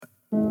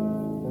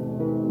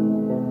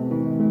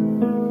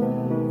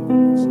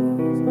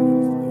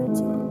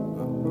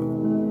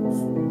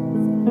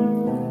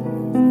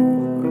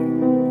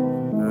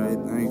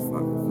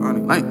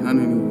like none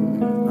of these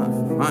niggas not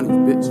funny,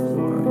 bitch.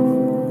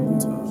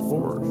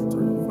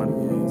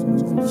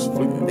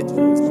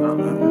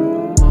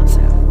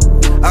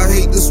 I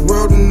hate this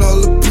world and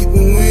all the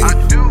people in it.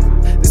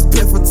 This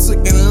path I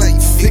took in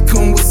life, it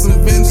come with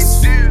some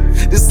vengeance.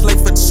 This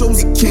life I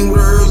chose, it came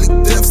with an early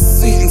death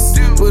sentence.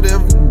 But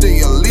every day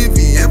I live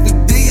it, every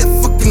day I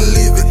fucking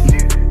live it.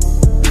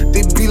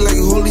 They be like,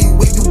 holy,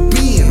 where you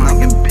been?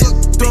 I'm a duck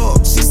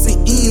dog, chasing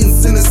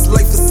ends, and this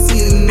life is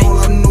sin. All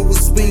I know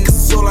is win,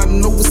 cause all I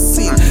know is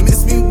sin.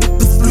 Miss me with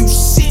the flu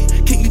shit,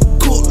 can't get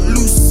caught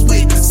loose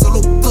with.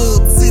 Solo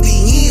thug to the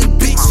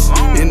end, bitch.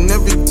 And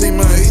every time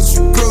I hate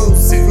you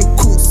grows, even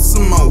coats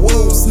in my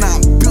woes. Now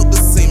I'm built the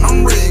same,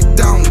 I'm red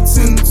down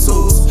 10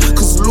 toes.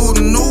 Cause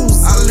Lord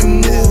knows I live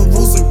more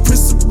rules and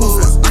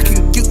principles. I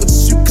can get with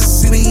you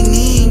cause it ain't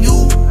in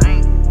you.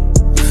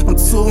 I'm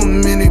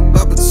tormented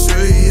by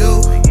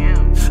betrayal.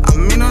 I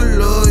mean I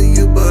love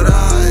you, but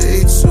I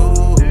hate you.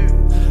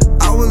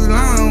 I was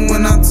lying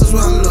when I told you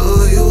I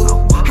love you.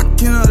 How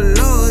can I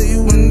love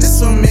you when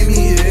this one made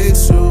me hate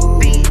you?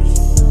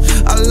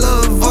 I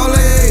love all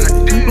that.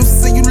 Don't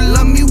say you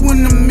love me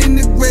when I'm in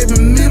the grave.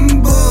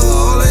 Remember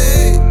all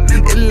that.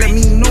 It let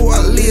me know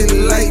I live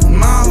life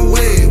my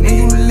way. When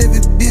you live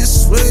it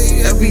this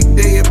way, every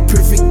day a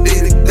perfect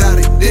day. They got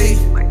a day.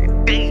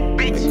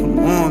 Like, come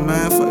on,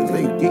 man. Fuck,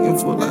 they geeking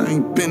for like I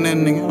ain't been that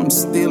nigga. I'm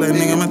still that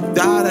nigga. I'ma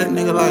die that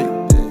nigga. Like,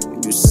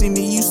 when you see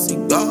me, you see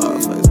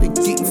God. Fuck, they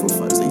geeking for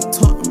fuck. They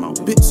talking about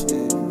bitch.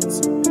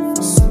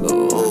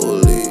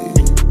 Slowly,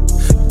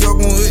 y'all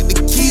gon' have to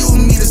kill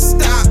me to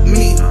stop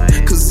me.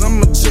 Cause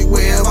I'ma check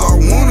wherever I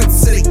want it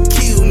till they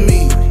kill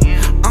me.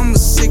 I'ma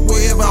shake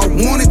wherever I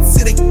want it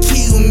till they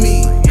kill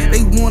me.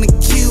 They wanna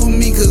kill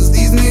me cause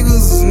these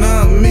niggas is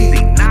not me.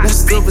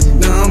 Most of it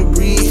dumb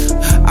breed.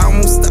 I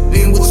won't stop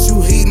being what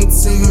you hate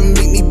until you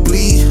make me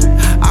bleed.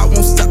 I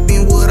won't stop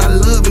being what I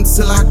love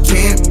until I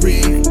can't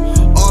breathe.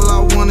 All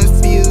I wanna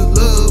feel is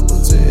love,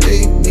 but you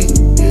hate me.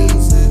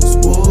 Is this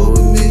war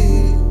with me?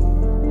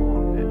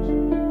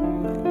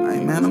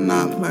 Like, man, I'm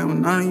not playing with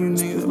none of you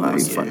niggas.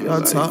 Like, fuck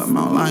y'all talking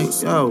about.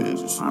 Like, yo,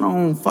 I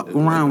don't fuck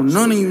around with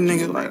none of you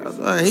niggas. Like,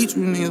 I hate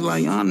you niggas.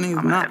 Like, y'all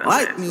niggas not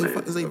like me.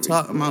 Fuck is they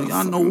talking about?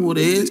 Y'all know who it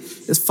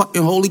is. It's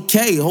fucking Holy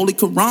K, Holy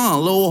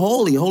Quran, Lil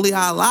Holy, Holy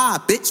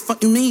Allah, bitch.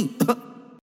 Fucking me.